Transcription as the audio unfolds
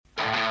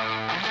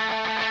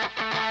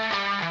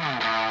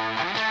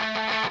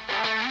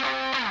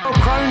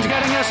Crone's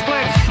getting a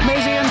split.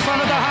 Mizzy in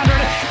front of the 100.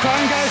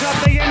 Crone goes up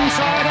the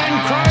inside and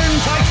Crone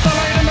takes the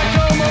lead in the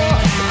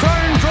Gilmore.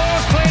 Crone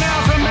draws clean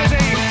out from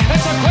Mizzy.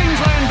 It's a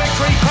Queensland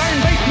victory.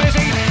 Crone beat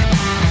Mizzy.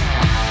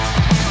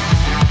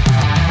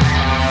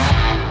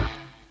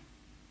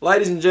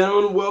 Ladies and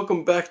gentlemen,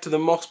 welcome back to the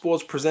Mock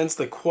Sports presents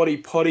the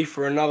Quaddie Poddy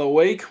for another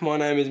week. My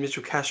name is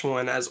Mitchell Cashmore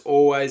and as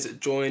always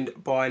joined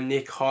by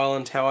Nick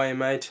Highland. How are you,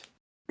 mate?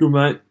 Good,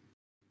 mate.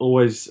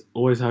 Always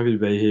happy to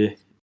be here.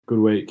 Good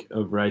week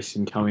of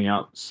racing coming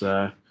up,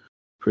 so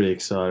pretty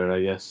excited,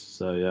 I guess.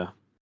 So, yeah.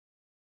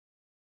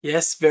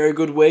 Yes, very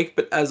good week,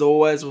 but as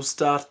always, we'll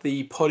start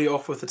the poddy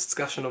off with a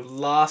discussion of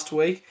last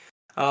week.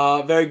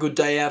 Very good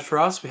day out for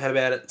us. We had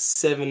about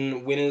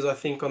 7 winners, I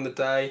think, on the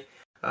day.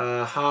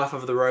 Half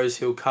of the Rose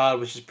Hill card,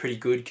 which is pretty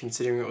good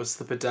considering it was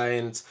Slipper Day,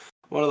 and it's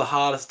one of the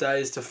hardest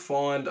days to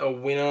find a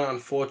winner.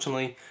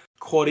 Unfortunately,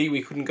 Quaddie,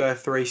 we couldn't go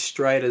 3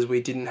 straight as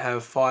we didn't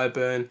have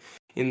Fireburn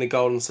in the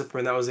Golden Slipper,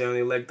 and that was the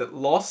only leg that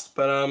lost.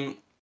 But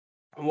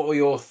what were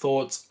your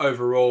thoughts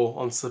overall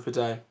on Slipper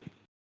Day?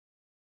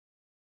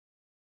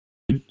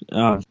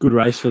 Good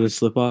race for the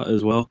Slipper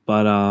as well,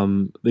 but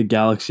the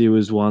Galaxy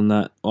was one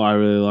that I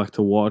really like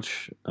to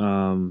watch.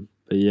 But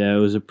yeah, it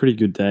was a pretty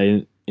good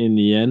day in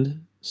the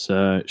end.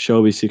 So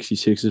Shelby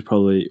 66 is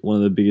probably one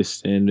of the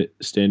biggest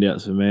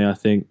standouts for me. I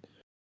think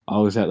I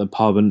was at the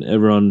pub and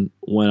everyone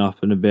went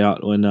up and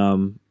about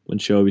when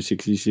Shelby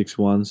 66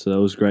 won, so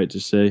that was great to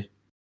see.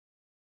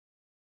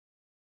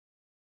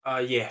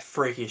 Yeah,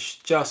 freakish.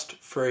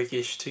 Just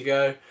freakish to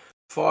go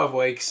 5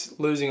 weeks,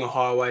 losing a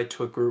highway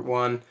to a Group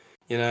 1.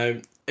 You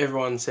know,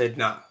 everyone said,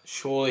 nah,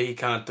 surely he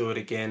can't do it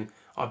again.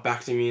 I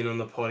backed him in on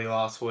the potty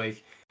last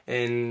week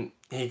and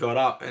he got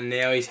up and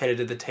now he's headed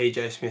to the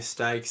TJ Smith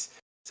Stakes.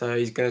 So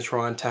he's going to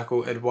try and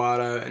tackle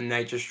Eduardo and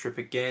Nature Strip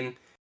again.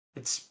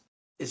 It's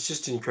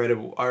just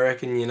incredible. I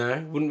reckon,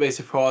 wouldn't be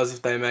surprised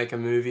if they make a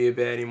movie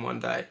about him one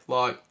day.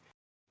 Like,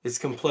 it's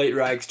complete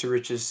rags to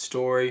riches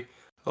story.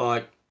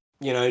 Like,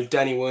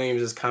 Danny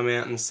Williams has come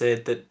out and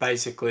said that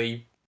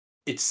basically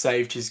it's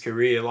saved his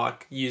career.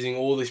 Like, using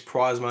all this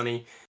prize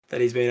money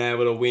that he's been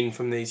able to win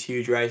from these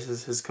huge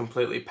races has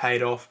completely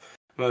paid off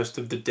most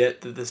of the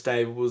debt that the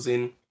stable was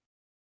in.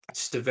 It's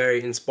just a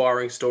very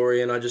inspiring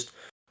story, and I just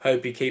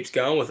hope he keeps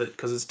going with it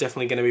because it's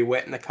definitely going to be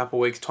wet in a couple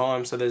of weeks'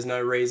 time, so there's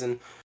no reason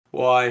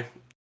why I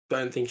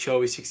don't think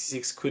Shelby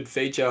 66 could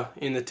feature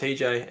in the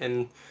TJ,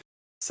 and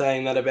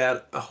saying that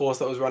about a horse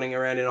that was running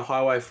around in a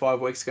highway 5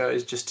 weeks ago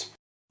is just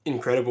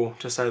incredible,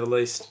 to say the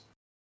least.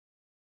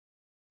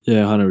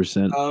 Yeah,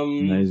 100%.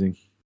 Amazing.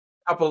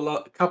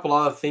 Couple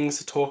other things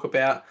to talk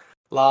about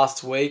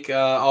last week.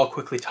 I'll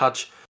quickly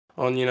touch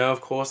on,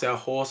 of course, our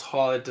horse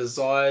Highly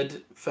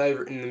Desired,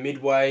 favourite in the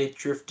midway,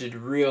 drifted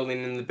real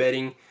in the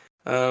betting,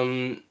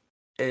 and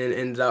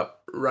ended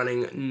up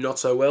running not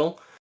so well.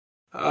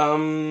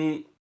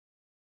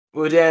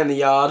 We're down in the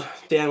yard,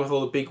 down with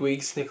all the big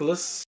wigs,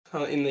 Nicholas,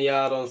 in the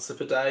yard on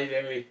Slipper Day.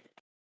 Very,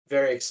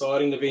 very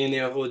exciting to be in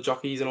there with all the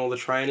jockeys and all the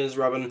trainers,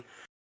 rubbing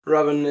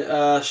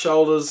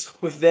shoulders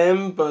with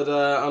them, but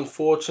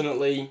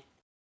unfortunately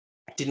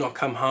did not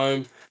come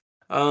home.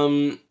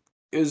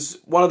 It was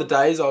one of the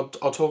days, I'll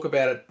talk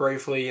about it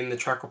briefly in the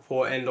track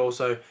report and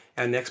also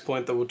our next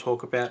point that we'll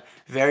talk about.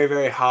 Very,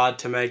 very hard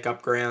to make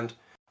up ground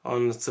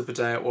on the Slipper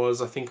Day it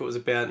was. I think it was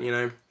about,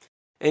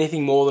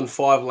 anything more than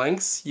 5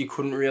 lengths, you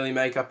couldn't really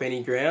make up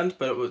any ground,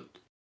 but it was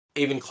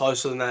even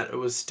closer than that, it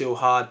was still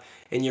hard,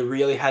 and you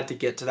really had to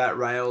get to that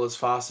rail as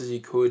fast as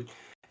you could,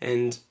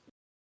 and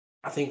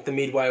I think the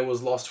midway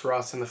was lost for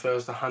us in the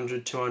first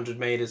 100, 200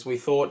 metres. We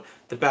thought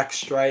the back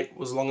straight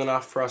was long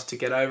enough for us to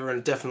get over, and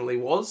it definitely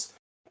was,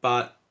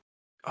 but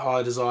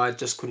High Desire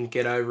just couldn't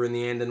get over in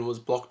the end and was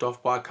blocked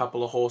off by a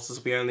couple of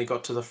horses. We only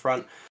got to the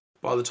front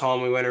by the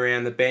time we went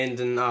around the bend,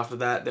 and after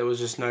that there was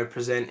just no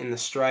present in the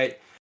straight.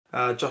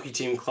 Jockey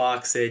Tim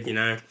Clark said,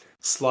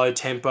 slow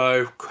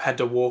tempo, had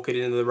to walk it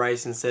into the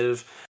race instead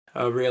of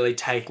really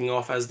taking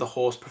off as the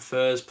horse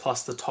prefers,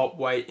 plus the top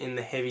weight in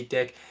the heavy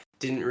deck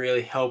didn't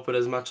really help it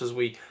as much as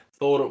we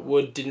thought it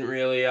would, didn't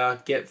really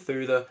get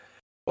through the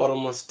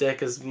bottomless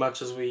deck as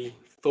much as we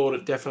thought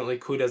it definitely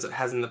could as it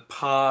has in the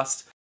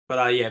past.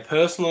 But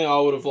personally I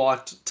would have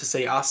liked to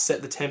see us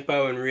set the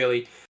tempo and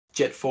really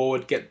jet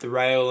forward, get the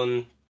rail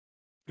and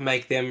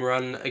make them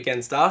run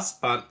against us,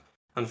 but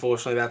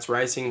unfortunately that's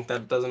racing,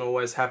 that doesn't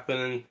always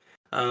happen.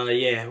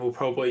 And we'll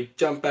probably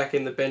jump back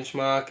in the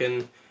benchmark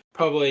and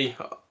probably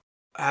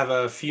have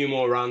a few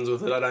more runs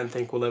with it. I don't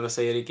think we'll ever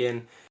see it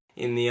again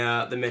in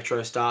the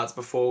Metro starts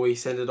before we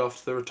send it off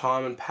to the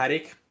retirement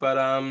paddock. But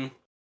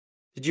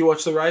did you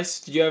watch the race?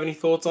 Did you have any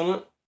thoughts on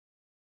it?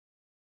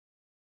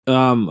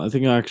 I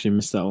think I actually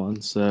missed that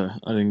one, so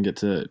I didn't get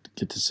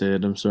to see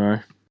it. I'm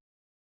sorry.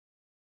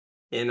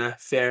 Yeah, no,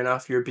 fair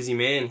enough. You're a busy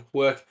man.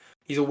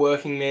 He's a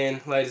working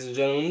man, ladies and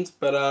gentlemen.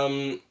 But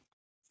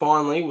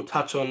finally, we'll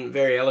touch on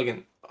Very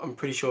Elegant. I'm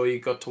pretty sure you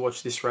got to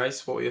watch this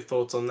race. What were your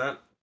thoughts on that?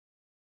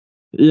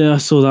 Yeah, I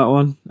saw that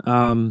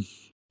one.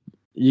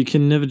 You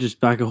can never just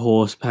back a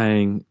horse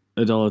paying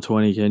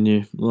 $1.20, can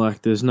you?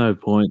 Like, there's no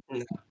point.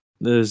 No.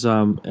 There's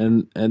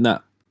and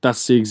that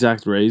that's the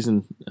exact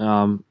reason.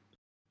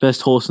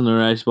 Best horse in the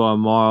race by a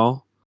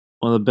mile.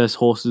 One of the best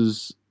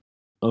horses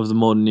of the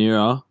modern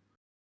era.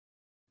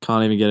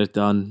 Can't even get it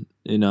done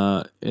in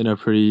a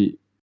pretty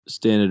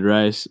standard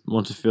race.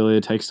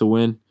 Montefilia takes the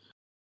win.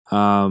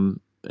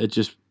 It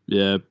just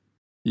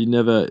you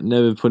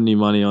never put any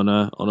money on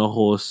a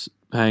horse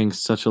paying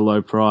such a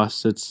low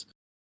price. It's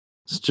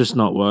just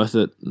not worth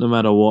it. No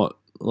matter what,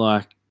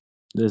 like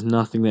there's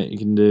nothing that you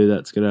can do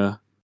that's gonna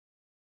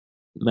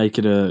make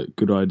it a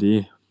good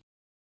idea.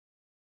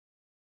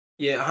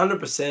 Yeah,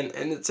 100%.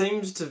 And it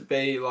seems to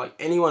be like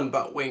anyone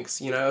but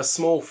Winks, a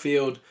small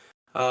field,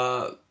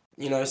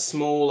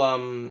 small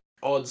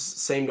odds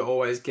seem to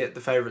always get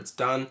the favourites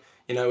done.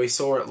 We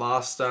saw it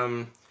last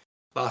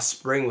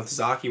spring with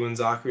Zaki when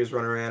Zaki was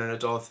running around at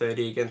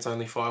 $1.30 against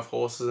only 5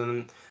 horses,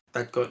 and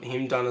that got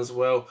him done as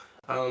well.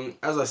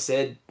 As I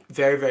said,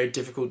 very, very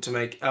difficult to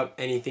make up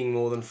anything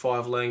more than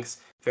 5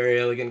 lengths.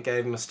 Very Elegant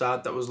gave him a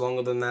start that was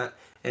longer than that,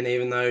 and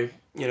even though,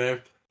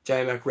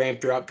 J-Mac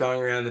ramped her up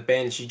going around the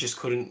bend, she just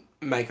couldn't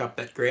make up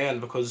that ground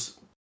because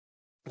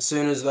as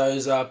soon as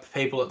those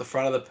people at the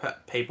front of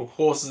the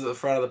horses at the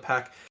front of the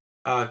pack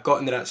got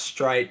into that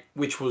straight,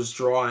 which was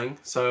drying,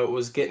 so it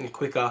was getting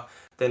quicker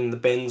than the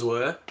bends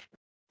were,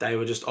 they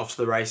were just off to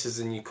the races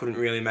and you couldn't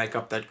really make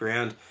up that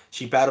ground.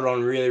 She battled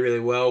on really, really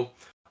well.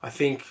 I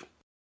think,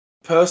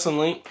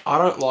 personally, I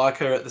don't like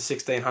her at the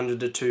 1600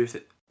 to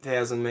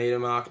 2000 metre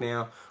mark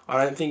now.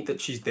 I don't think that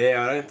she's there.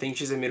 I don't think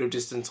she's a middle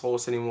distance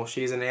horse anymore.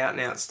 She's an out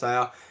and out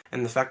stayer,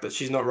 and the fact that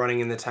she's not running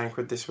in the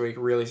Tancred this week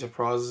really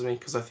surprises me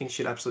because I think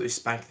she'd absolutely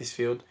spank this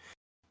field.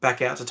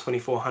 Back out to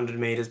 2400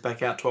 metres,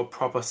 back out to a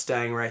proper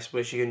staying race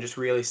where she can just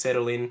really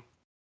settle in,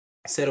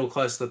 settle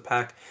close to the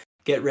pack,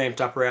 get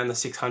ramped up around the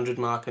 600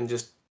 mark and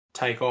just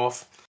take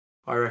off.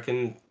 I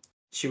reckon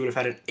she would have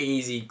had an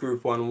easy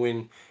Group 1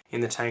 win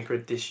in the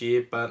Tancred this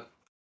year, but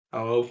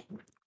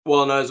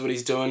Waller knows what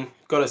he's doing.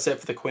 Got her set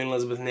for the Queen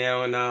Elizabeth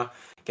now, and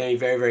going to be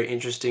very, very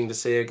interesting to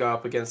see her go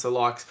up against the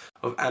likes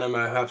of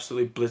Animo, who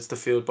absolutely blitzed the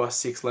field by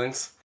 6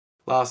 lengths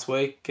last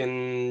week.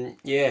 And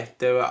yeah,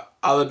 there were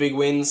other big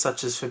wins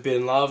such as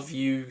Forbidden Love.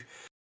 You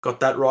got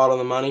that right on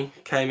the money.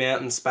 Came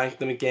out and spanked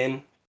them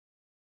again.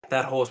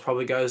 That horse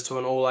probably goes to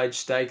an all-age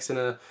stakes in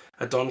a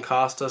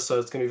Doncaster, so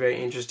it's going to be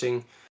very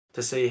interesting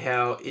to see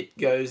how it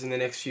goes in the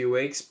next few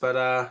weeks. But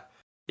a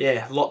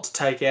lot to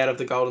take out of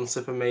the Golden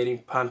Slipper meeting,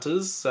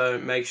 punters, so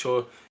make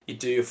sure you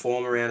do your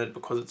form around it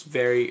because it's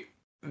very,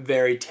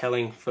 very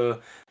telling for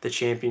the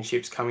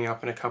championships coming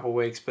up in a couple of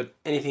weeks. But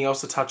anything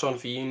else to touch on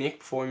for you, Nick,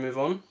 before we move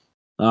on?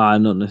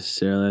 Not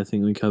necessarily. I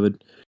think we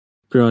covered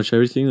pretty much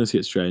everything. Let's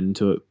get straight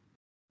into it.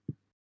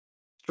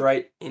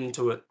 Straight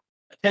into it.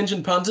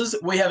 Attention, punters,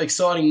 we have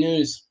exciting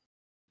news.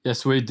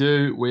 Yes, we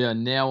do. We are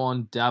now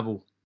on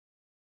Dabble.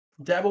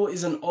 Dabble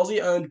is an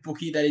Aussie-owned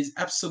bookie that is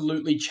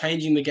absolutely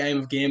changing the game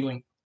of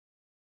gambling.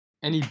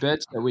 Any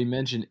bets that we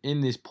mention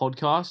in this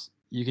podcast,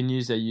 you can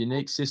use their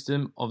unique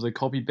system of the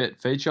copy bet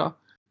feature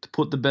to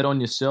put the bet on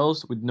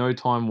yourselves with no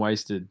time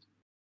wasted.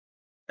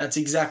 That's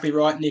exactly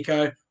right,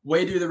 Nico.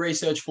 We do the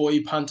research for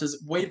you,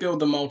 punters. We build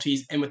the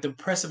multis, and with the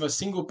press of a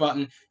single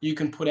button, you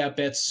can put our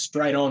bets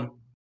straight on.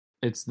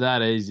 It's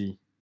that easy.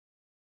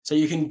 So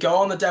you can go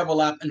on the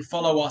Dabble app and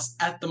follow us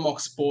at the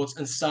Mock Sports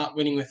and start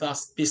winning with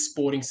us this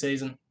sporting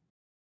season.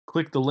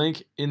 Click the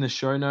link in the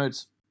show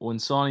notes. When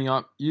signing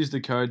up, use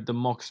the code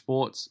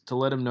TheMockSports to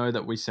let them know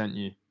that we sent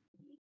you.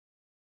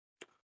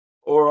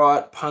 All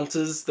right,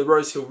 punters, the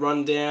Rose Hill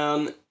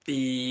rundown.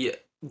 The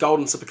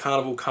Golden Slipper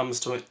Carnival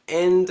comes to an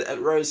end at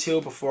Rose Hill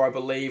before I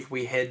believe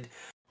we head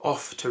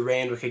off to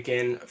Randwick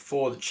again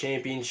for the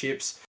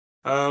championships.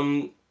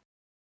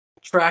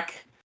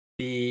 Track.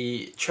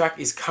 The track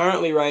is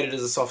currently rated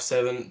as a soft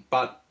 7,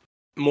 but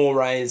more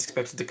rain is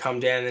expected to come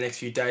down in the next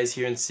few days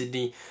here in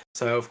Sydney.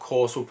 So, of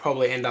course, we'll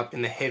probably end up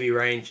in the heavy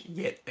range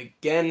yet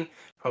again.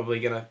 Probably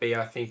going to be,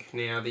 I think,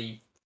 now the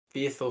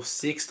 5th or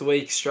 6th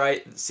week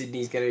straight that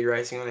Sydney's going to be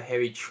racing on a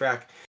heavy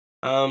track.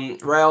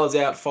 Rail is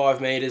out 5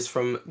 metres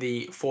from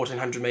the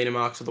 1400 metre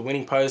mark to the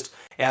winning post,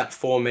 out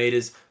 4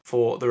 metres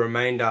for the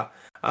remainder.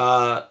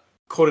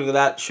 According to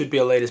that, should be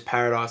a leader's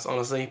paradise,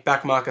 honestly.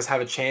 Backmarkers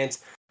have a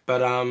chance,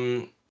 but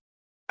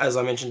as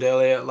I mentioned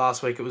earlier,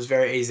 last week it was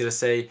very easy to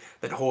see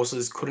that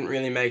horses couldn't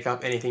really make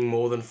up anything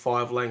more than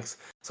 5 lengths.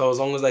 So as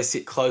long as they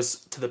sit close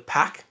to the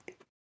pack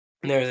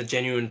and there is a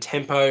genuine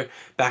tempo,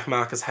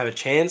 backmarkers have a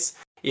chance.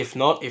 If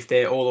not, if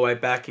they're all the way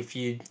back, if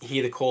you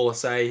hear the caller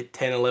say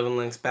 10, 11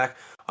 lengths back,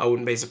 I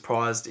wouldn't be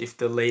surprised if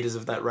the leaders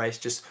of that race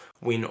just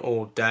win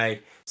all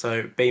day.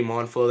 So be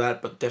mindful of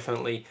that, but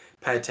definitely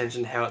pay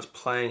attention to how it's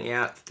playing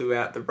out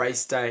throughout the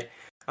race day.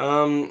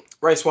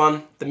 Race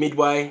 1, the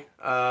Midway.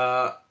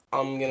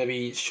 I'm going to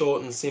be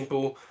short and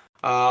simple.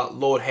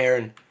 Lord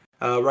Heron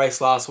raced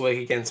last week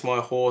against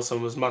my horse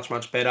and was much,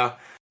 much better.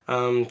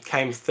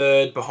 Came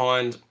third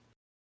behind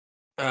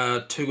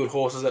 2 good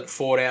horses that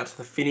fought out to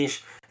the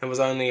finish and was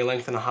only a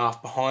length and a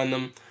half behind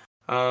them.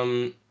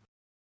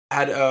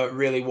 Had a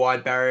really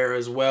wide barrier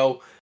as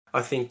well.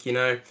 I think,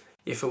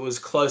 if it was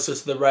closer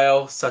to the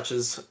rail, such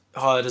as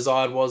Highly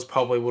Desired was,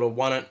 probably would have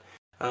won it.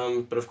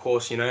 But of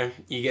course, you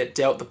get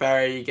dealt the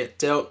barrier, you get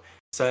dealt.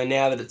 So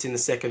now that it's in the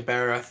second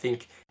barrier, I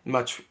think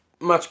much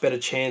better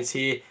chance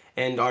here.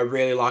 And I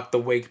really like the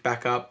weak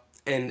back up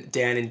and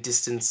down in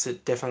distance.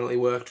 It definitely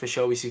worked for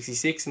Shelby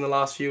 66 in the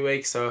last few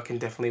weeks, so I can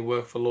definitely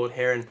work for Lord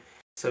Heron.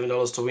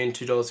 $7 to win,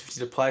 $2.50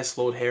 to place.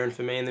 Lord Heron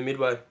for me in the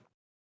midway.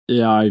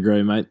 Yeah, I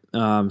agree, mate.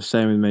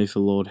 Same with me for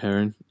Lord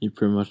Heron. You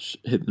pretty much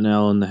hit the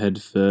nail on the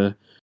head for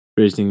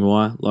reasoning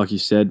why. Like you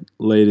said,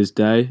 leader's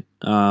day.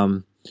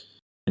 And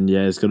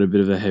yeah, it's got a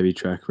bit of a heavy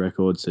track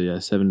record. So yeah,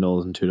 $7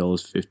 and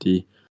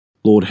 $2.50.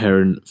 Lord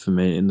Heron for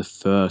me in the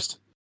first.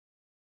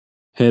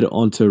 Head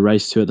on to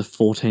race 2 at the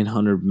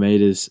 1400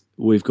 metres.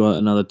 We've got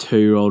another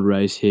 2-year-old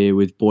race here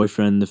with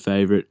Boyfriend the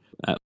favourite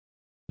at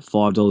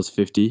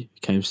 $5.50.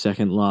 Came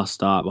second last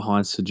start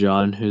behind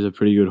Sajardin, who's a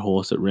pretty good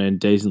horse that ran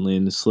decently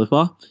in the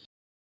slipper.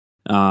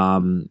 Yeah,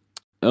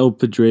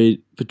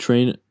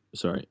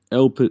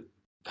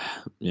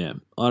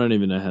 I don't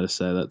even know how to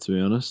say that, to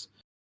be honest.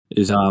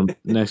 Is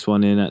next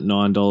one in at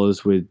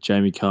 $9 with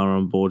Jamie Carr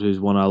on board, who's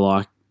one I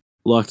like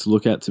to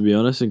look at, to be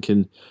honest, and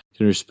can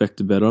respect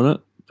the bet on it.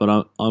 But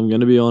I'm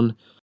going to be on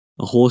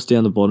a horse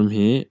down the bottom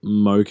here,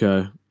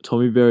 Moko.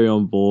 Tommy Berry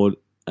on board,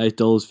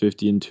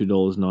 $8.50 and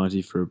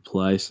 $2.90 for a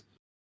place.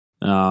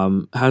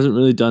 Hasn't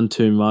really done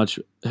too much,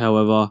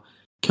 however,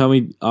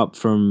 coming up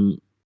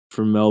from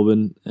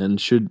Melbourne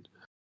and should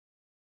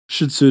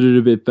suit it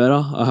a bit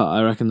better.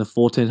 I reckon the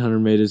 1400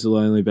 metres will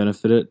only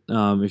benefit it.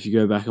 If you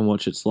go back and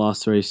watch its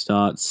last 3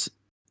 starts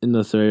in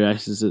the 3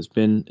 races,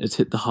 it's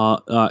hit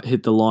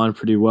the line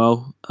pretty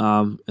well.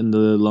 And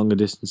the longer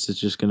distance is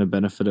just going to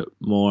benefit it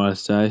more, I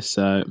say.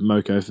 So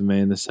Moko for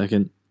me in the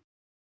second.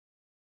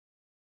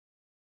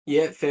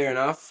 Yeah, fair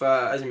enough.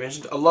 As you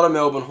mentioned, a lot of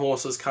Melbourne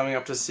horses coming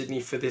up to Sydney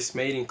for this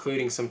meet,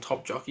 including some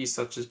top jockeys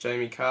such as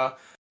Jamie Carr.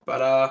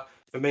 But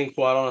if I'm being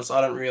quite honest,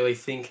 I don't really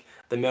think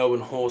the Melbourne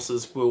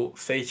horses will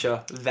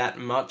feature that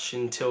much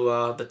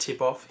until the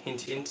tip-off. Hint,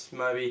 hint,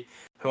 maybe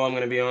who I'm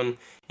going to be on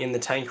in the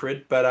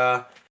Tancred.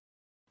 But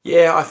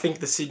yeah, I think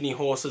the Sydney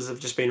horses have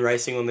just been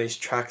racing on these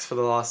tracks for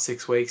the last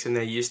 6 weeks and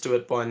they're used to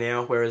it by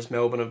now, whereas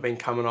Melbourne have been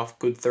coming off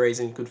good 3s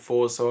and good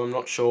 4s, so I'm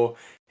not sure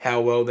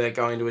how well they're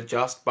going to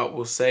adjust, but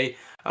we'll see.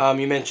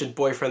 You mentioned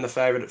Boyfriend the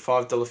favourite at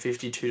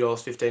 $5.50,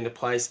 $2.15 to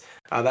place.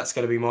 That's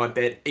going to be my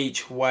bet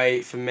each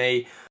way for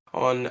me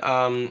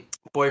on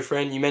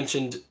Boyfriend. You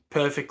mentioned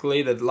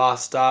perfectly that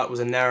last start was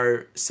a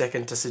narrow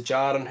second to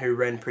Sajardin, who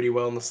ran pretty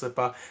well in the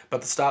slipper,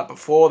 but the start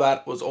before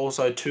that was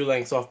also 2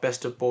 lengths off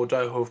Best of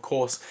Bordeaux, who of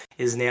course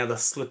is now the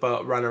slipper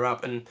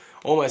runner-up and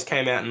almost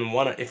came out and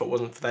won it if it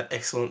wasn't for that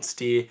excellent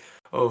steer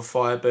of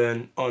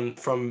Fireburn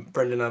from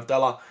Brendan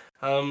Avdallah.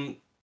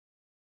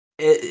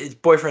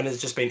 Boyfriend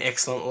has just been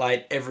excellent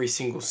late. Every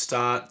single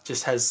start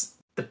just has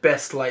the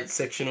best late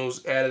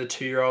sectionals out of the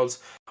 2-year-olds.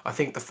 I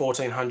think the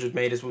 1400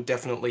 metres will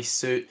definitely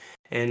suit,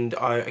 and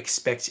I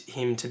expect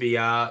him to be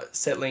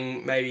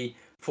settling maybe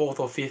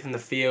 4th or 5th in the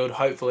field,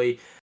 hopefully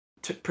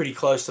pretty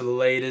close to the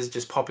leaders,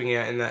 just popping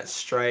out in that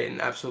straight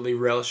and absolutely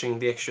relishing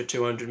the extra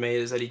 200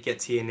 metres that he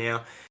gets here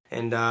now,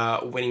 and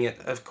winning it,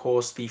 of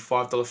course, the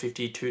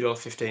 $5.50,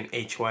 $2.15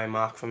 each way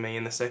mark for me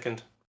in the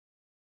second.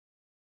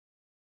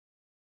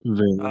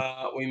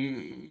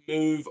 We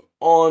move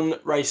on.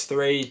 Race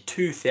 3,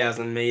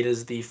 2,000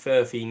 metres, the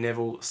Furphy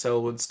Neville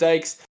Selwood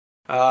Stakes.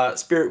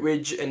 Spirit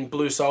Ridge and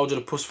Blue Soldier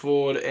to push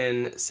forward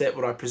and set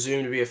what I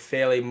presume to be a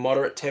fairly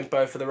moderate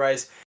tempo for the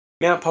race.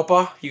 Mount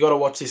Popper, you got to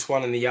watch this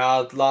one in the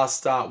yard. Last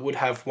start would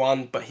have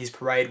won, but his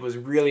Parade was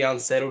really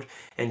unsettled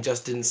and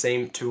just didn't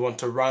seem to want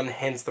to run,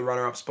 hence the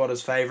runner-up spot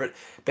as favourite.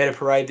 Better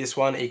Parade this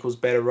one equals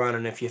better run,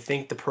 and if you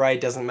think the Parade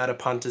doesn't matter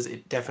punters,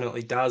 it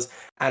definitely does.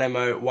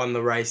 Animo won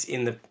the race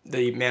in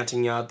the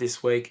mounting yard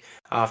this week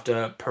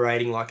after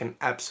parading like an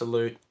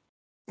absolute,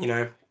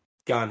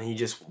 gun. He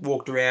just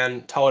walked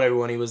around, told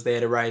everyone he was there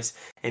to race,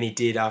 and he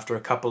did after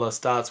a couple of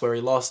starts where he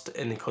lost,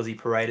 and because he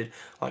paraded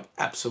like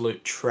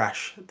absolute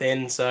trash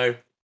then. So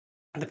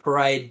the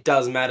Parade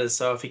does matter,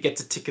 so if he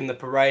gets a tick in the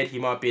Parade, he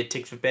might be a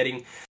tick for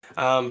betting.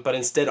 But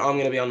instead, I'm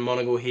going to be on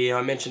Monagle here.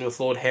 I mentioned with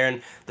Lord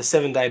Heron, the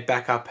 7-day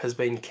backup has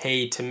been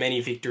key to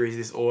many victories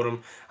this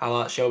autumn.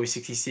 Shelby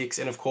 66,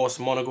 and of course,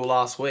 Monagle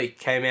last week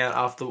came out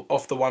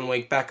off the 1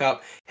 week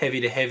backup,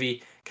 heavy to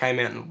heavy, came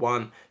out and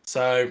won.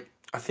 So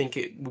I think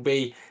it will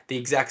be the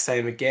exact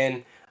same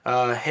again.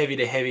 Heavy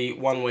to heavy,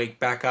 1 week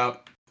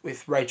backup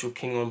with Rachel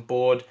King on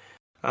board.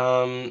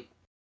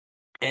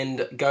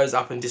 And goes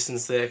up in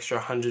distance the extra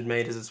 100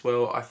 metres as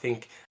well. I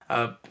think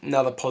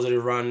another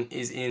positive run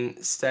is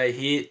in Stay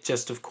Here.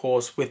 Just, of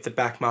course, with the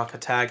back marker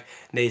tag,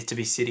 needs to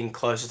be sitting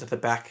closer to the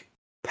back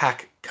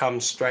pack come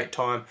straight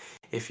time.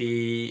 If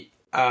she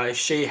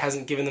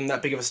hasn't given them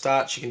that big of a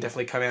start, she can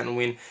definitely come out and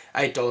win.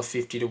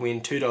 $8.50 to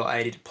win,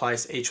 $2.80 to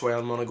place each way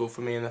on Monagle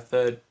for me in the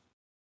third.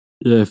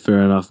 Yeah,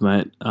 fair enough,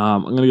 mate.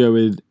 I'm going to go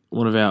with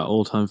one of our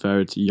all-time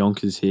favourites,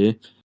 Yonkers here.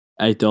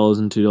 $8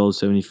 and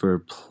 $2.70 for a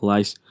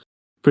place.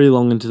 Pretty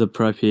long into the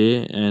prep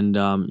here, and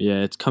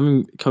yeah, it's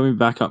coming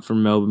back up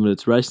from Melbourne, but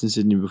it's raced in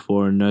Sydney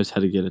before and knows how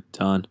to get it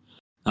done.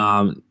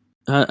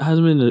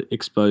 hasn't been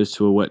exposed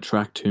to a wet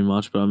track too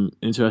much, but I'm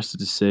interested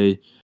to see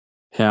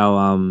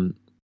how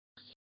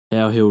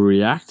he'll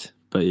react.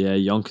 But yeah,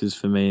 Yonkers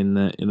for me in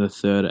the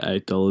third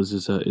at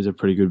 $8 is a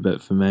pretty good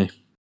bet for me.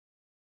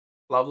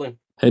 Lovely.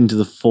 Heading to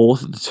the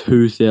fourth at the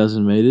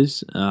 2,000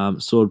 meters.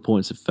 Sword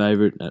Point's a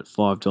favourite at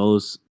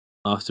 $5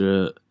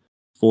 after a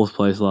fourth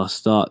place last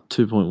start,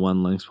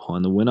 2.1 lengths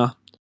behind the winner.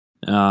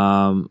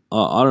 I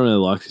don't really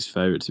like this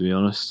favourite, to be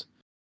honest.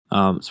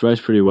 It's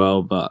raced pretty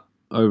well, but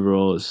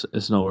overall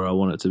it's not where I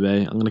want it to be.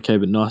 I'm going to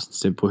keep it nice and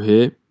simple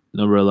here.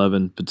 Number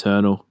 11,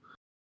 Paternal.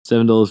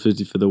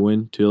 $7.50 for the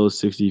win,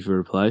 $2.60 for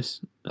a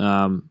place.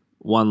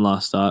 One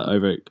last start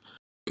over at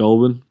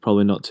Goulburn.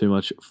 Probably not too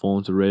much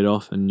form to read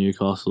off, and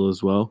Newcastle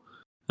as well.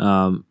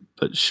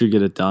 But should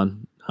get it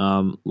done.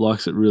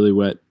 Likes it really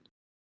wet,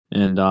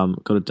 and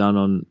got it done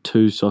on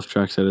 2 soft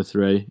tracks out of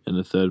 3, and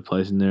the third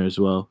place in there as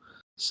well.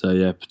 So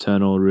yeah,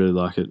 Paternal, really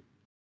like it.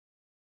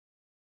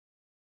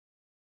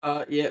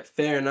 Yeah,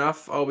 fair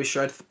enough. I'll be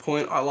straight to the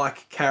point. I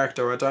like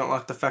character. I don't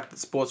like the fact that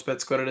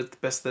Sportsbet's got it at the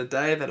best of the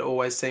day. That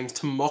always seems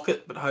to mock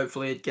it, but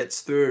hopefully it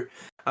gets through.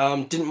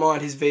 Didn't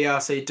mind his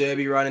VRC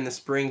Derby run in the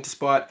spring,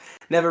 despite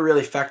never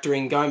really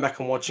factoring. Going back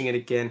and watching it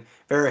again,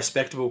 very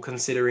respectable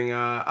considering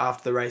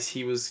after the race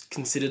he was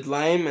considered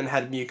lame and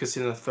had mucus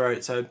in the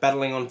throat. So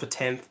battling on for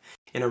 10th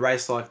in a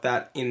race like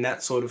that, in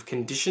that sort of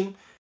condition,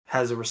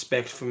 has a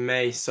respect for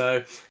me.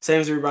 So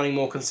seems to be running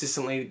more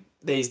consistently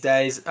these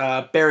days.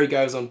 Berry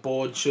goes on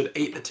board, should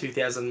eat the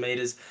 2,000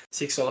 metres,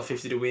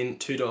 $6.50 to win,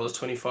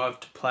 $2.25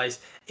 to place.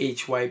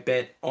 Each way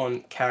bet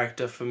on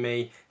character for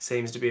me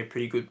seems to be a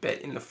pretty good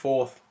bet in the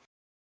fourth.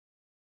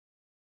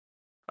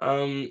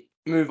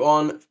 Move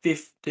on,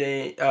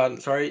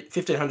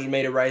 1,500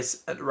 metre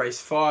race at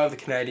race 5, the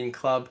Canadian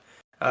Club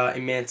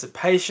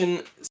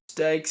Emancipation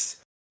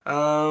Stakes.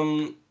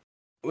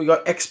 We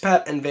got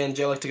Expat and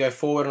Vangelic to go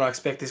forward, and I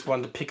expect this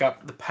one to pick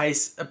up the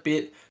pace a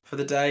bit for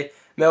the day.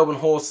 Melbourne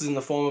horses in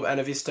the form of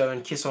Anavisto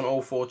and Kiss on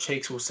All Four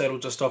Cheeks will settle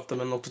just off them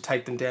and look to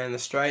take them down in the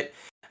straight.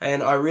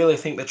 And I really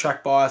think the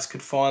track bias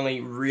could finally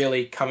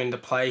really come into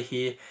play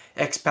here.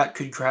 Expat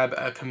could grab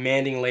a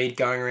commanding lead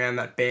going around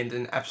that bend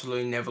and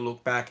absolutely never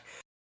look back.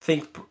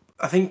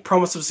 I think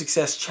Promise of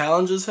Success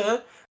challenges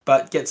her,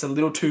 but gets a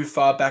little too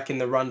far back in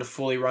the run to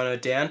fully run her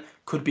down.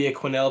 Could be a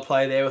Quinella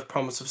play there with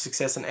Promise of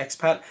Success and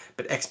Expat,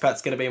 but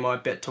Expat's going to be my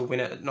bet to win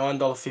it at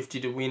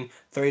 $9.50 to win,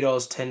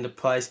 $3.10 to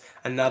place.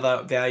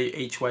 Another value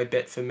each way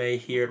bet for me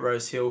here at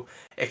Rose Hill.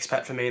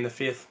 Expat for me in the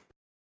fifth.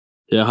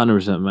 Yeah,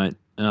 100%, mate.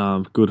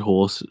 Good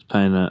horse. It's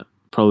paying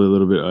probably a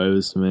little bit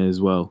overs to me as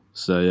well.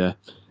 So yeah,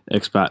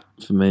 Expat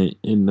for me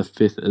in the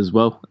fifth as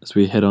well as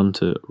we head on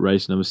to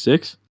race number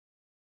 6.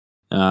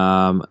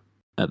 At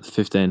the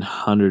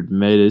 1,500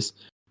 metres.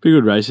 Pretty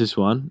good race, this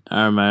one.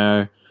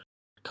 Arameo, a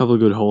couple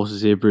of good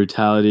horses here.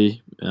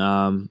 Brutality,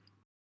 Coastwatch,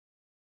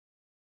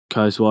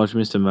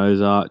 Mr.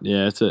 Mozart.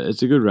 Yeah, it's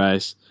a good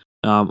race.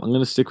 I'm going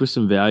to stick with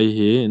some value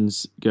here and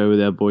go with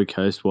our boy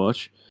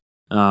Coastwatch.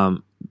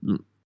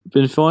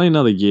 Been finding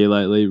another gear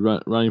lately,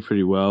 running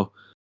pretty well.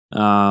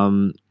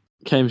 Came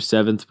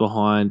 7th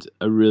behind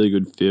a really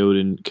good field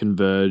in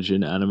Converge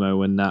and Animo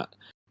when that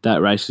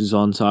race was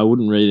on, so I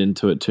wouldn't read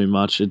into it too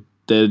much.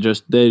 They're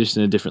just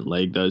in a different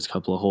league, those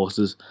couple of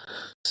horses.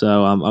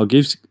 So I'll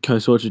give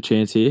Coastwatch a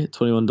chance here.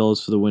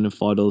 $21 for the win and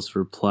 $5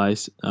 for a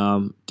place.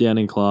 Down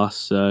in class,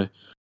 so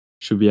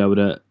should be able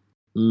to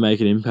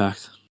make an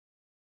impact.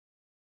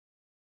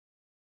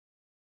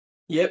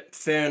 Yep,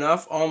 fair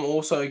enough. I'm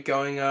also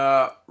going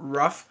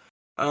rough.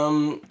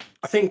 I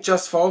think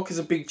Just Folk is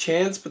a big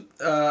chance, but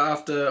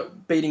after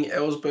beating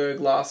Ellsberg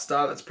last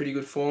start, that's pretty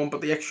good form. But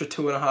the extra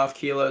 2.5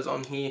 kilos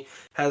on here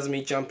has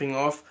me jumping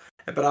off.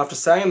 But after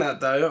saying that,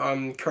 though,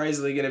 I'm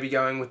crazily going to be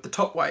going with the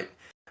top weight.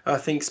 I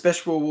think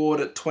Special Reward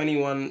at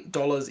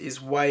 $21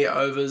 is way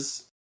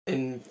overs,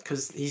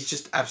 because he's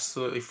just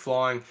absolutely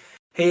flying.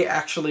 He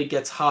actually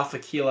gets half a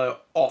kilo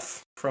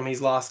off from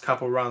his last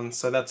couple runs,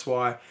 so that's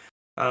why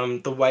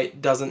the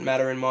weight doesn't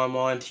matter in my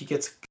mind. He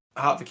gets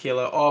half a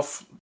kilo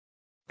off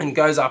and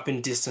goes up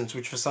in distance,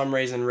 which for some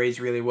reason reads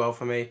really well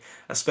for me,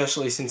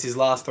 especially since his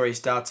last 3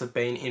 starts have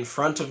been in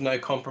front of No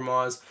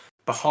Compromise,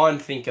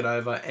 behind Think It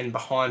Over, and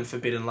behind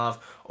Forbidden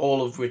Love,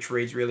 all of which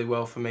reads really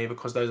well for me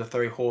because those are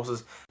 3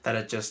 horses that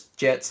are just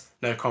jets.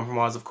 No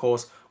Compromise, of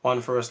course, won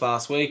for us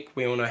last week.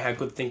 We all know how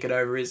good Think It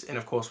Over is, and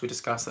of course we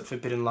discussed that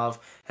Forbidden Love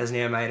has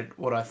now made it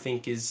what I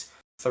think is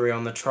 3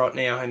 on the trot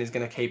now and is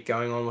going to keep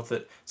going on with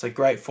it. So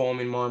great form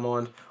in my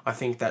mind. I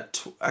think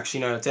that,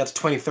 it's out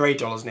to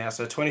 $23 now.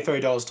 So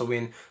 $23 to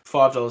win,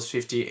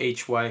 $5.50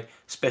 each way.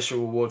 Special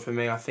reward for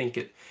me. I think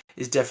it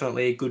is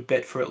definitely a good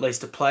bet for at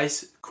least a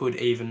place. Could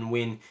even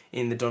win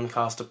in the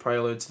Doncaster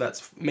Prelude. So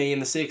that's me in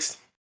the 6th.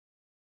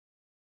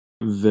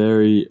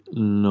 Very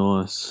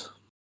nice.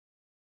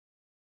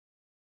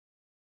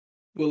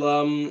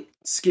 We'll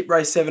skip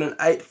race 7 and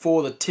 8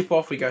 for the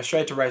tip-off. We go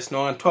straight to race 9,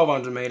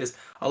 1,200 metres.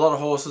 A lot of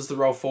horses to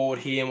roll forward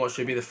here in what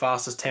should be the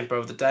fastest tempo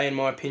of the day, in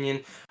my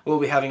opinion. We'll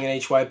be having an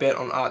each-way bet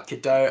on Art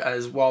Cadeau,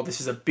 as while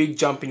this is a big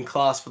jump in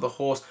class for the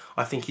horse,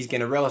 I think he's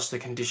going to relish the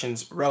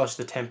conditions, relish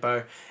the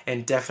tempo,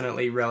 and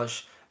definitely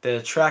relish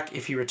the track.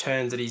 If he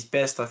returns at his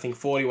best, I think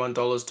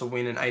 $41 to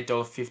win and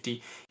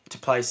 $8.50 to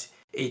place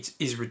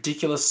is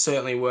ridiculous.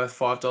 Certainly worth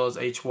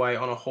 $5 each way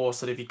on a horse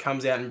that if he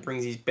comes out and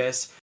brings his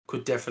best,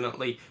 could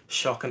definitely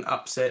shock and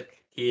upset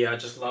here. I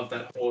just love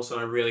that horse and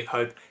I really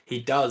hope he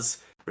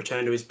does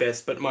return to his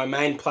best. But my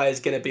main play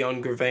is going to be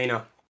on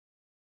Gravina.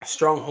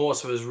 Strong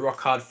horse who was rock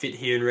hard fit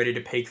here and ready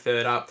to peak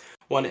third up.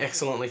 Won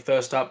excellently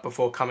first up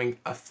before coming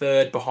a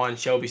third behind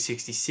Shelby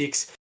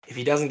 66. If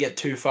he doesn't get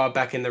too far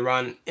back in the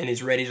run and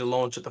is ready to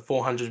launch at the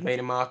 400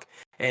 metre mark,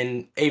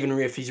 and even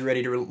if he's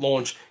ready to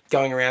launch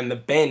going around the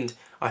bend,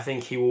 I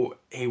think he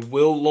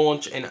will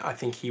launch and I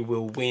think he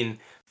will win.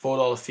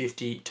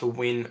 $4.50 to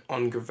win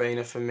on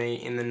Gravina for me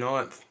in the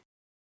 9th.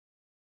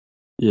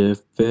 Yeah,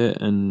 fair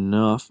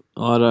enough.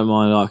 I don't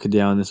mind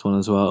Arcadia in this one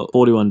as well.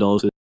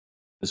 $41 for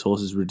this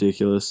horse is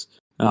ridiculous.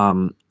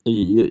 I'd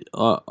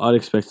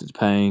expect it's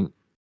paying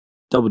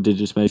double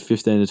digits, maybe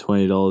 $15 to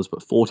 $20,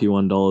 but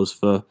 $41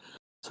 for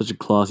such a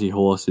classy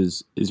horse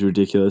is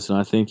ridiculous. And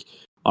I think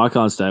I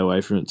can't stay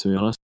away from it, to be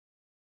honest.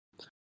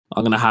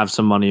 I'm going to have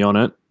some money on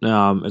it.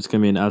 It's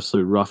going to be an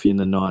absolute roughie in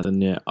the 9th.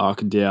 And yeah,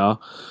 Arcadia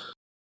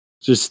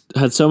just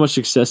had so much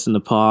success in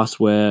the past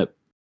where,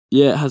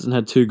 yeah, it hasn't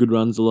had two good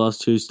runs the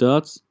last two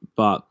starts,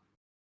 but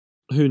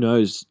who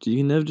knows? You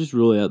can never just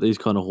rule out these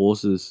kind of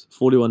horses.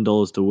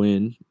 $41 to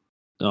win.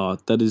 Oh,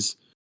 that is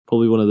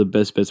probably one of the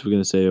best bets we're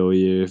going to see all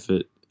year if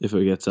it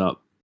gets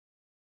up.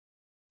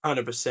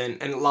 100%,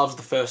 and it loves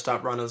the first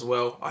up run as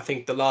well. I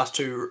think the last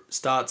two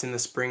starts in the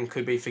spring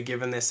could be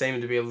forgiven. There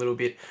seemed to be a little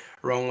bit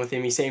wrong with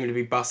him. He seemed to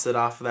be busted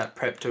after that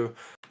prep to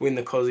win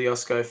the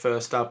Kosciuszko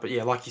first up. But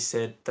yeah, like you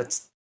said,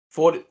 that's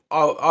 40.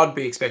 I'd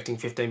be expecting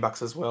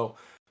 $15 as well.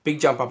 Big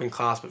jump up in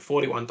class, but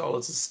 $41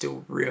 is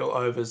still real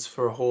overs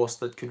for a horse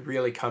that could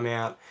really come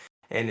out,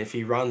 and if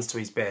he runs to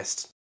his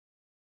best,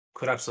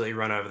 could absolutely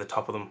run over the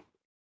top of them.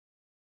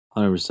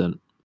 100%.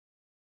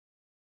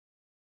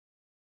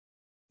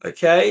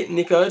 Okay,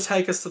 Nico,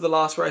 take us to the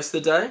last race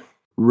of the day.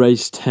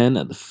 Race 10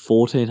 at the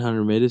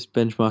 1,400 metres,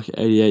 benchmark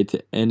 88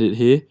 to end it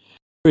here.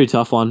 Pretty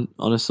tough one,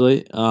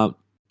 honestly.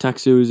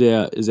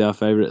 Taxu is our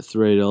favourite at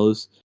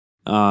 $3.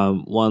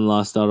 One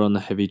last start on the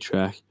heavy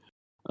track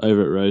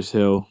over at Rose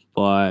Hill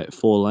by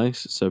 4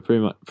 lengths, so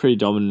pretty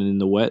dominant in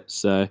the wet.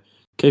 So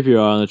keep your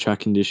eye on the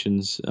track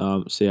conditions,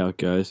 see how it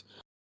goes.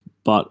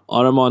 But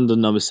I don't mind the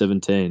number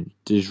 17,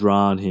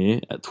 Dijran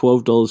here, at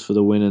 $12 for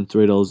the win and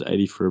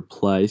 $3.80 for a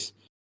place.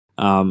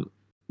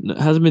 It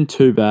hasn't been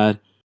too bad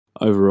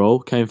overall.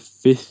 Came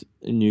 5th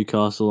in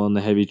Newcastle on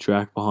the heavy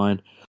track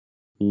behind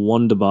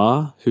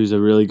Wonderbar, who's a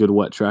really good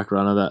wet track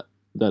runner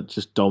that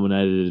just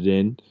dominated it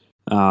in.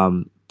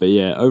 But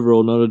yeah,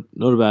 overall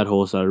not a bad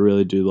horse. I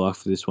really do like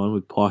for this one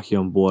with Pikey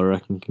on board. I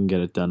reckon can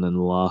get it done in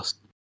the last.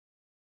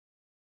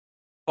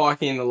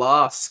 Pikey in the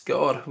last,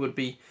 God, would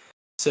be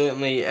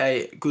certainly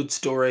a good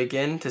story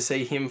again to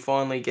see him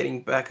finally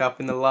getting back up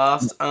in the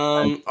last.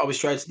 I'll be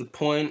straight to the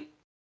point.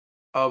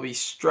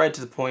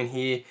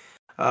 Here.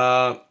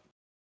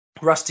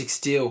 Rustic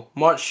Steel.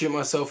 Might shoot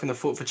myself in the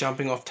foot for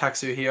jumping off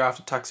Taxu here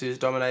after Taxu's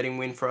dominating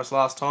win for us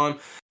last time.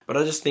 But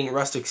I just think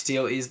Rustic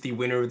Steel is the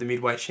winner of the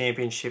Midweight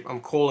Championship.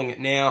 I'm calling it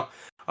now.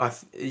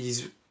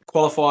 His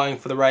qualifying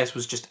for the race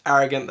was just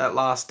arrogant that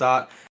last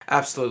start.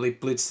 Absolutely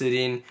blitzed it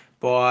in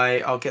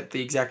by, I'll get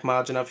the exact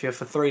margin up here,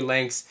 for 3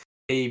 lengths.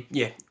 He,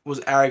 was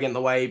arrogant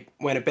the way he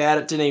went about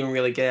it. Didn't even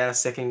really get out of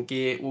second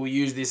gear. We'll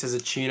use this as a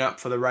tune-up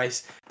for the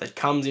race that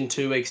comes in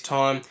 2 weeks'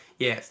 time.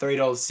 Yeah,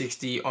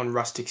 $3.60 on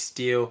Rustic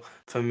Steel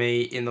for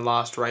me in the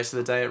last race of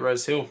the day at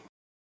Rose Hill.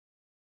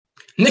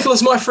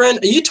 Nicholas, my friend,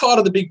 are you tired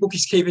of the big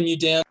bookies keeping you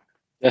down?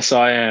 Yes,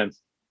 I am.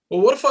 Well,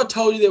 what if I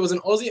told you there was an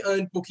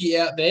Aussie-owned bookie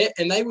out there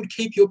and they would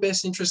keep your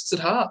best interests at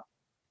heart?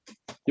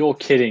 You're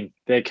kidding.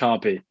 There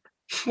can't be.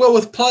 Well,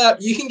 with PlayUp,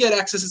 you can get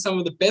access to some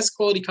of the best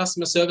quality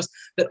customer service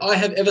that I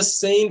have ever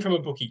seen from a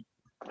bookie.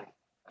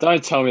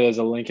 Don't tell me there's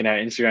a link in our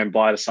Instagram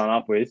bio to sign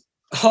up with.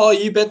 Oh,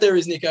 you bet there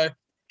is, Nico.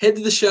 Head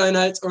to the show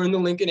notes or in the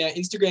link in our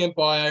Instagram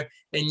bio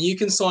and you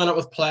can sign up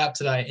with PlayUp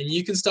today and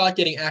you can start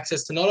getting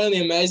access to not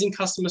only amazing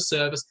customer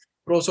service,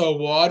 but also a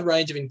wide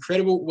range of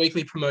incredible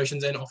weekly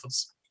promotions and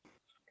offers.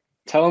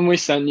 Tell them we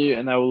sent you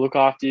and they will look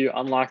after you,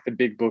 unlike the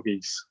big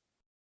bookies.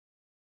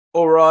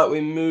 All right,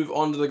 we move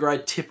on to the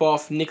great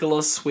tip-off.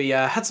 Nicholas, we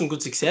had some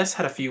good success,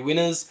 had a few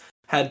winners,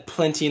 had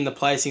plenty in the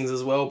placings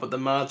as well, but the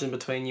margin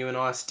between you and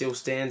I still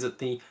stands at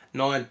the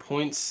 9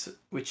 points,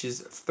 which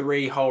is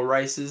 3 whole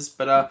races.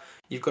 But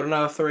you've got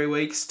another 3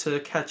 weeks to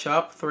catch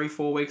up,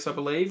 3-4 weeks, I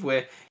believe.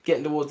 We're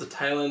getting towards the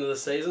tail end of the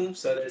season,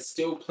 so there's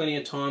still plenty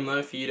of time,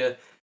 though, for you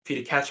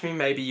to catch me.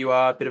 Maybe you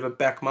are a bit of a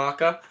back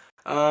marker.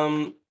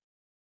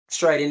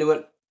 Straight into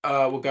it,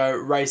 we'll go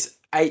race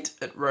 8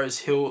 at Rose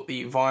Hill,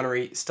 the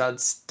Vinery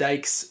Stud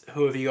Stakes.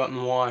 Who have you got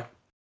and why?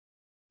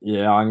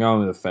 Yeah, I'm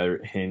going with a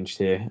favourite Hinged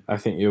here. I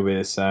think you'll be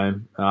the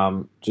same.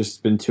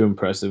 Just been too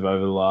impressive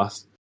over the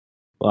last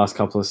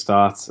couple of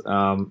starts.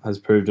 Has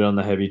proved it on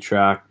the heavy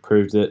track,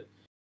 proved it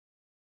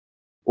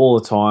all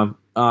the time.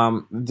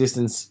 The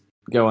distance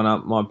going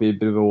up might be a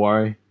bit of a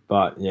worry,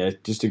 but yeah,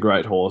 just a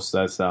great horse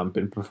that's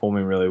been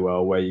performing really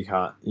well. Where you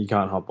can't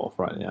hop off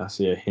right now.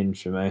 So yeah,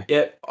 Hinge for me.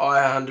 Yep,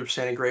 I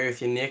 100% agree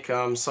with you, Nick.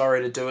 I'm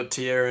sorry to do it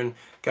to you and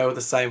go with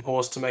the same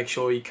horse to make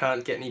sure you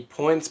can't get any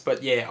points.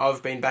 But yeah,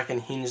 I've been back in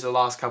Hinge the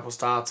last couple of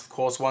starts. Of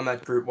course, won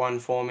that Group 1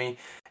 for me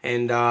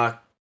and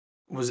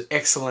was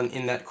excellent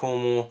in that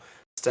Cornwall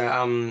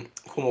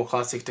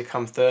Classic to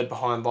come third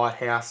behind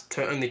Lighthouse,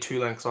 only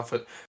 2 lengths off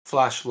it,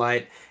 flash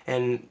late.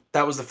 And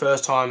that was the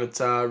first time it's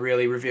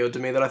really revealed to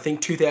me that I think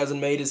 2,000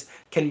 metres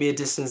can be a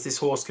distance this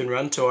horse can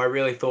run to. I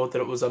really thought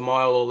that it was a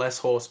mile or less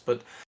horse,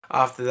 but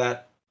after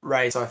that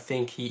race, I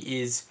think she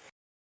is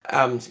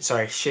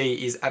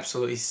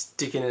absolutely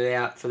sticking it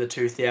out for the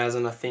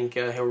 2,000. I think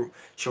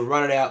she'll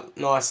run it out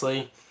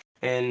nicely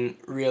and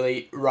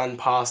really run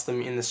past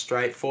them in the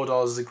straight.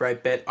 $4 is a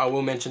great bet. I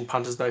will mention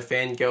Punters No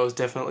Fangirl is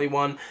definitely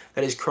one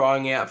that is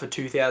crying out for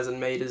 2,000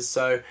 metres,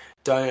 so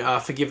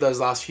don't forgive those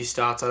last few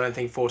starts. I don't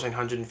think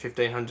 1,400 and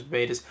 1,500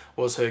 metres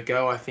was her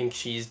go. I think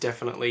she's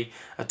definitely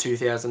a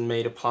 2,000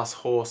 metre plus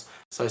horse,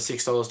 so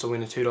 $6 to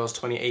win and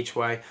 $2.20 each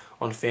way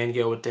on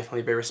Fangirl would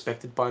definitely be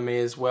respected by me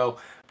as well.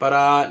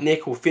 But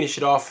Nick, we'll finish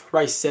it off.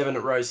 Race 7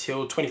 at Rose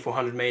Hill,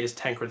 2,400 metres,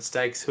 Tancred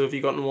Stakes. Who have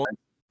you got in one?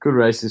 Good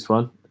race this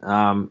one.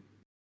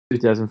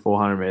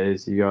 2,400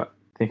 metres. You got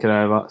Think It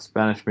Over,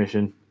 Spanish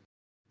Mission,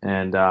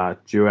 and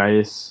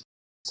Duais.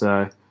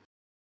 So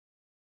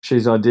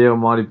she's ideal,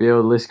 Mighty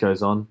Beal. The list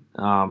goes on.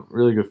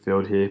 Really good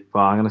field here, but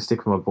I'm going to stick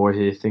with my boy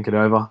here. Think It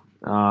Over.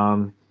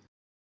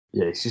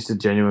 Yeah, he's just a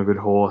genuine good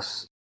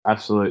horse.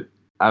 Absolute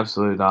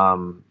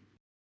gun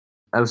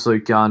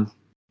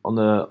on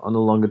the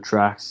longer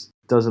tracks.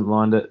 Doesn't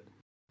mind it.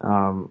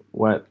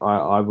 Wet,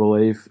 I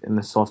believe, in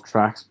the soft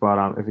tracks,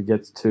 but if it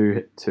gets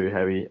too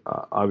heavy,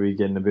 I'll be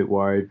getting a bit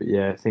worried. But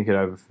yeah, Think It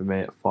Over for me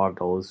at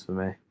 $5 for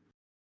me.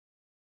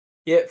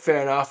 Yeah,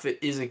 fair enough. It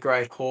is a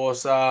great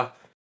horse.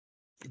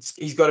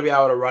 He's got to be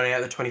able to run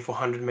out the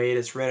 2,400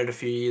 metres. Ran it a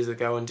few years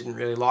ago and didn't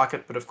really like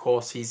it, but of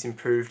course he's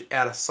improved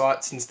out of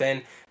sight since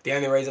then. The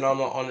only reason I'm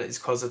not on it is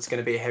because it's going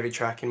to be a heavy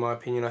track in my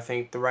opinion. I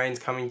think the rain's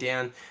coming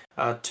down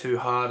too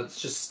hard. It's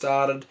just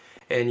started.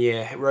 And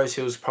yeah, Rose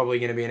Hill's probably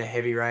going to be in a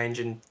heavy range,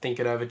 and Think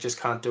It Over just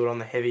can't do it on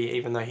the heavy,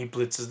 even though he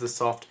blitzes the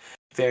soft.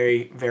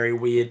 Very, very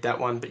weird, that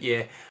one. But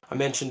yeah, I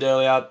mentioned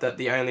earlier that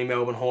the only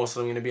Melbourne horse that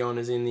I'm going to be on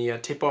is in the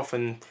tip-off,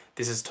 and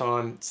this is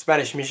time.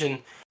 Spanish Mission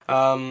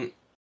finally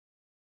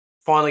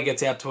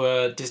gets out to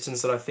a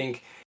distance that I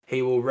think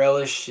he will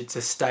relish. It's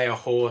a stayer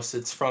horse.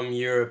 It's from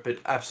Europe.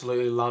 It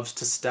absolutely loves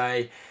to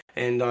stay.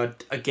 And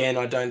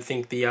don't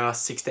think the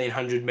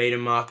 1,600 metre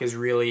mark is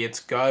really its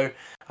go.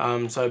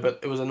 But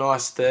it was a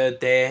nice third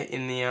there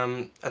in the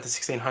at the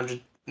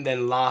 1,600.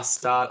 Then last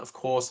start, of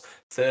course,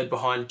 third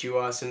behind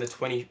Duais in the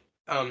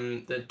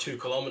 2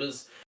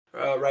 kilometres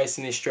race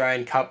in the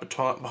Australian Cup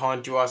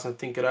behind Duais and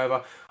Think It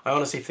Over. I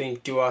honestly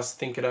think Duais,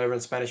 Think It Over,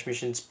 and Spanish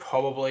Mission's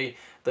probably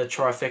the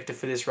trifecta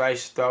for this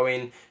race. Throw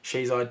in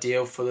She's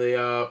Ideal for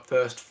the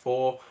first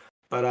 4.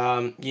 But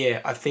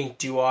I think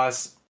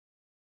Duais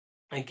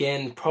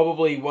again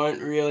probably won't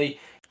really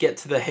get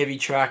to the heavy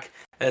track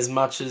as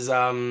much as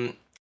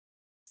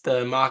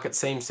the market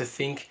seems to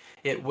think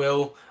it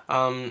will.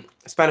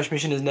 Spanish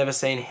Mission has never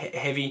seen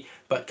heavy,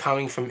 but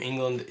coming from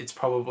England, it's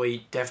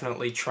probably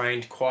definitely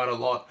trained quite a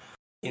lot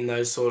in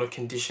those sort of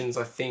conditions.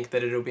 I think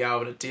that it'll be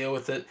able to deal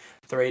with it.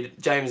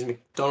 James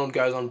McDonald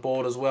goes on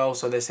board as well,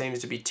 so there seems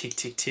to be tick,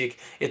 tick, tick.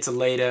 It's a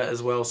leader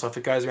as well, so if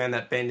it goes around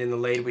that bend in the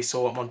lead, we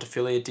saw what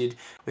Montefilia did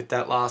with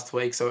that last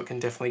week, so it can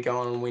definitely go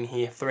on and win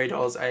here.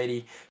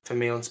 $3.80 for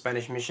me on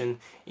Spanish Mission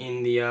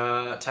in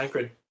the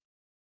Tancred.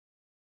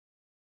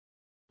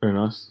 Very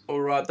nice.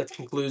 All right, that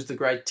concludes the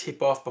great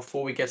tip-off.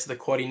 Before we get to the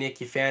Quaddie,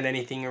 Nick, you found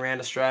anything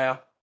around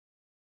Australia?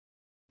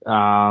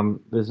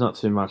 There's not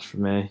too much for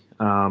me.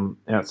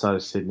 Outside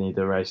of Sydney,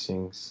 the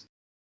racing's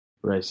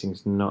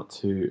not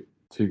too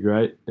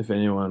great. If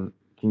anyone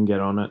can get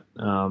on it,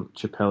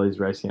 Chappelli's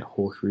racing at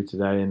Hawkesbury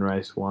today in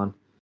race 1,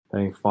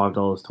 paying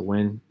 $5 to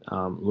win.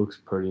 Looks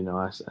pretty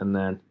nice. And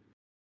then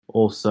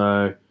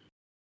also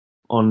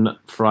on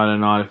Friday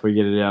night, if we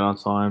get it out on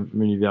time,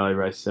 Moonee Valley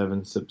race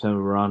 7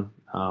 September run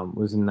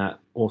was in that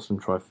awesome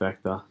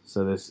trifecta.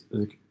 So there's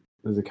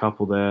a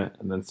couple there,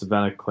 and then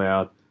Savannah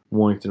Cloud,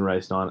 Warrington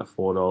race 9 at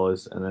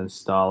 $4, and then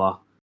Starla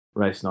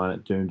race 9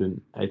 at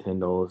Doomden,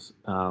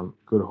 $18.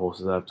 Good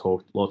horses that I've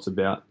talked lots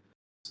about.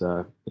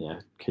 So yeah,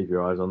 keep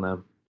your eyes on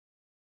them.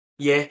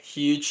 Yeah,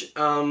 huge.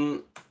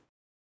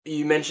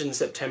 You mentioned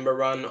September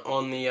run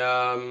on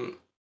the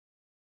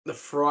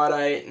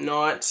Friday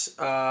night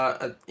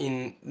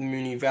in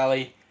Moonee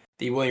Valley,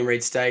 the William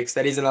Reid Stakes.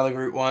 That is another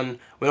Group 1.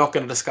 We're not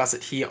going to discuss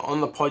it here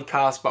on the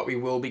podcast, but we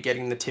will be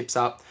getting the tips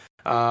up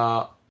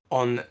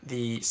on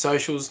the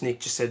socials. Nick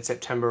just said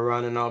September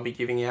run, and I'll be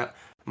giving out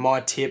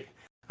my tip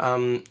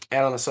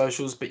out on the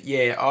socials. But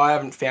yeah, I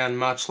haven't found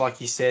much.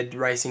 Like you said,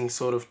 racing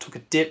sort of took a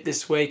dip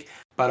this week.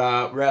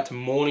 But we're out to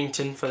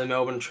Mornington for the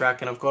Melbourne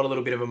track, and I've got a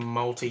little bit of a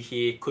multi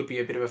here. Could be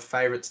a bit of a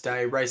favourites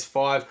day. Race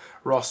 5,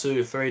 Rossoo,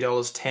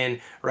 $3.10.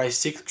 Race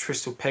 6,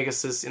 Crystal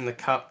Pegasus in the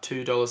Cup,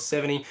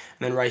 $2.70. And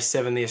then race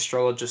 7, the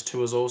Astrologist, who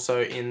was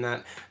also in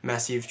that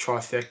massive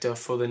trifecta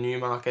for the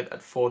Newmarket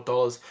at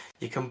 $4.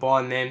 You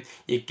combine them,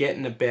 you're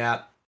getting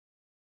about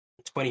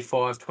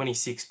 $25,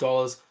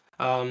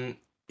 $26.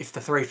 If the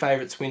 3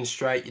 favourites win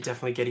straight, you're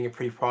definitely getting a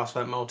pretty price for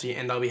that multi,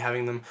 and I'll be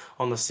having them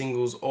on the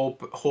singles. All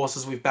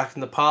horses we've backed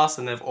in the past,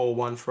 and they've all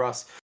won for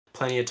us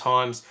plenty of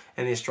times,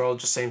 and the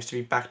Astrologist seems to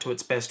be back to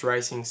its best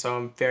racing, so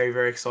I'm very,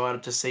 very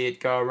excited to see it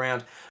go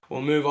around.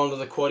 We'll move on to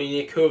the Quaddie,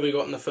 Nick. Who have we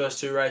got in the first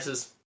 2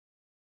 races?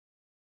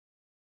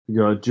 You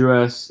got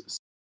Duras,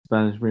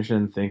 Spanish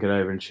Mission, Think It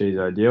Over, and She's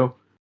Ideal.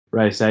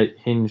 Race 8,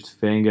 Hinged,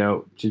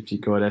 Fangirl, Gypsy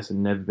Goddess,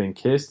 and Never Been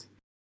Kissed.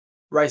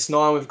 Race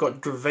 9, we've got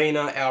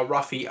Gravina, Our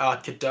Ruffy,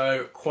 Art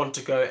Cadeau,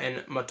 Quantico,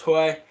 and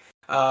Matoy.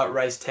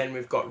 Race 10,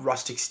 we've got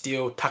Rustic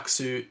Steel,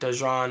 Taksu,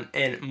 Dajan,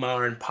 and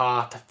Mar and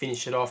Pa to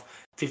finish it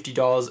off.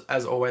 $50,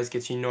 as always,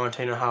 gets you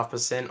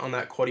 19.5% on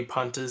that Quaddie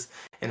punters,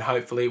 and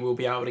hopefully we'll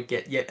be able to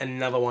get yet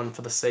another one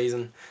for the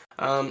season.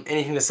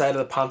 Anything to say to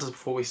the punters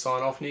before we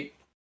sign off, Nick?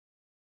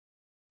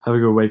 Have a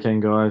good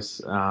weekend,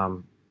 guys.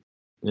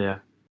 Yeah,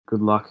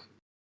 good luck.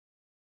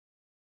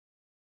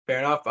 Fair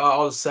enough.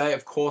 I'll just say,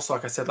 of course,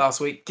 like I said last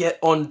week, get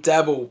on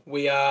Dabble.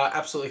 We are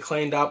absolutely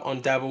cleaned up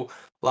on Dabble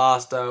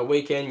last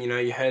weekend. You know,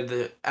 you heard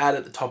the ad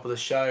at the top of the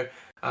show.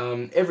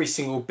 Every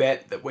single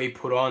bet that we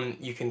put on,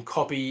 you can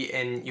copy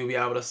and you'll be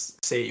able to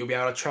see it. You'll be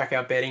able to track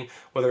our betting,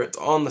 whether it's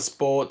on the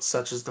sports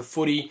such as the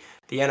footy,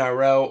 the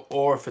NRL,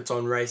 or if it's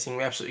on racing.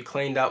 We absolutely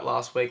cleaned up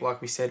last week.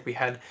 Like we said, we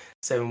had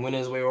 7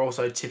 winners. We were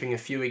also tipping a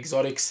few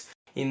exotics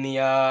in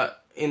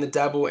the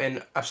Dabble,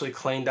 and absolutely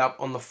cleaned up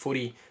on the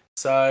footy.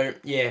 So,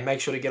 yeah,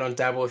 make sure to get on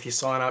Dabble if you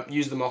sign up.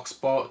 Use the mock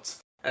spots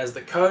as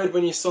the code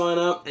when you sign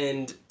up.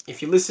 And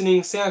if you're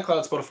listening,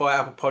 SoundCloud, Spotify,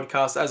 Apple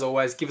Podcasts, as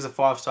always, give us a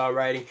 5-star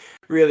rating.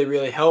 Really,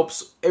 really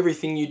helps.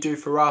 Everything you do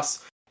for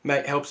us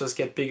helps us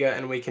get bigger,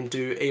 and we can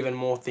do even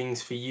more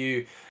things for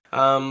you.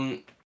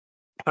 But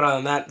other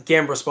than that,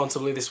 gamble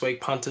responsibly this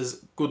week,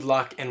 punters. Good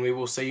luck, and we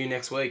will see you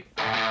next week.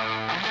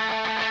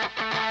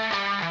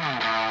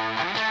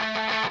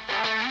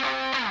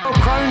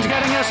 Crone's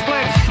getting a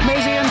split.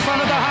 Mizzy in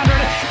front of the 100.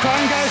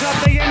 Crone goes up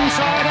the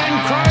inside